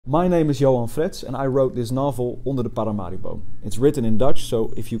My name is Johan Fretz and I wrote this novel Onder de Paramariboom. It's written in Dutch,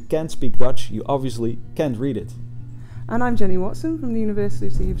 so if you can't speak Dutch, you obviously can't read it. And I'm Jenny Watson from the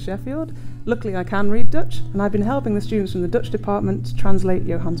University of Sheffield. Luckily I can read Dutch, and I've been helping the students from the Dutch department to translate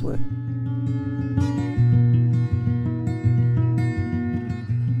Johan's work.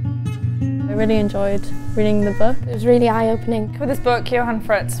 I really enjoyed reading the book. It was really eye-opening. With this book, Johan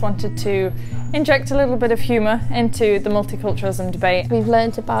Fretz wanted to inject a little bit of humour into the multiculturalism debate. We've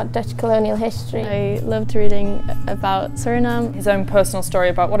learnt about Dutch colonial history. I loved reading about Suriname. His own personal story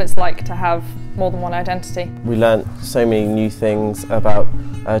about what it's like to have more than one identity. We learnt so many new things about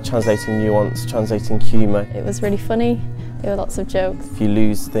translating nuance, translating humour. It was really funny. There were lots of jokes. If you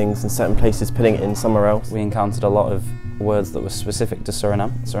lose things in certain places, putting it in somewhere else. We encountered a lot of words that were specific to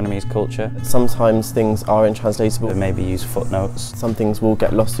Suriname, Surinamese culture. Sometimes things are intranslatable. But maybe use footnotes. Some things will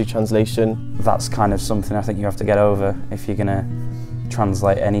get lost through translation. That's kind of something I think you have to get over if you're going to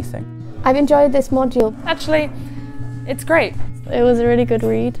translate anything. I've enjoyed this module. Actually, it's great. It was a really good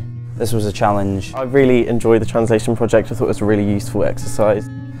read. This was a challenge. I really enjoyed the translation project. I thought it was a really useful exercise.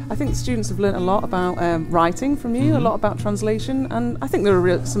 I think the students have learnt a lot about writing from you, a lot about translation, and I think there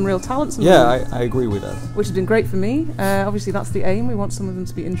are some real talents in them. I agree with that. Which has been great for me. Obviously that's the aim, we want some of them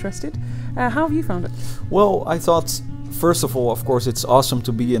to be interested. How have you found it? Well, I thought, first of all, of course, it's awesome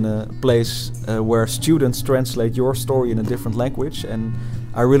to be in a place where students translate your story in a different language, and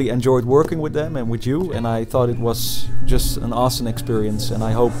I really enjoyed working with them and with you, and I thought it was just an awesome experience, and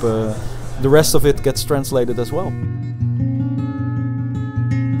I hope the rest of it gets translated as well.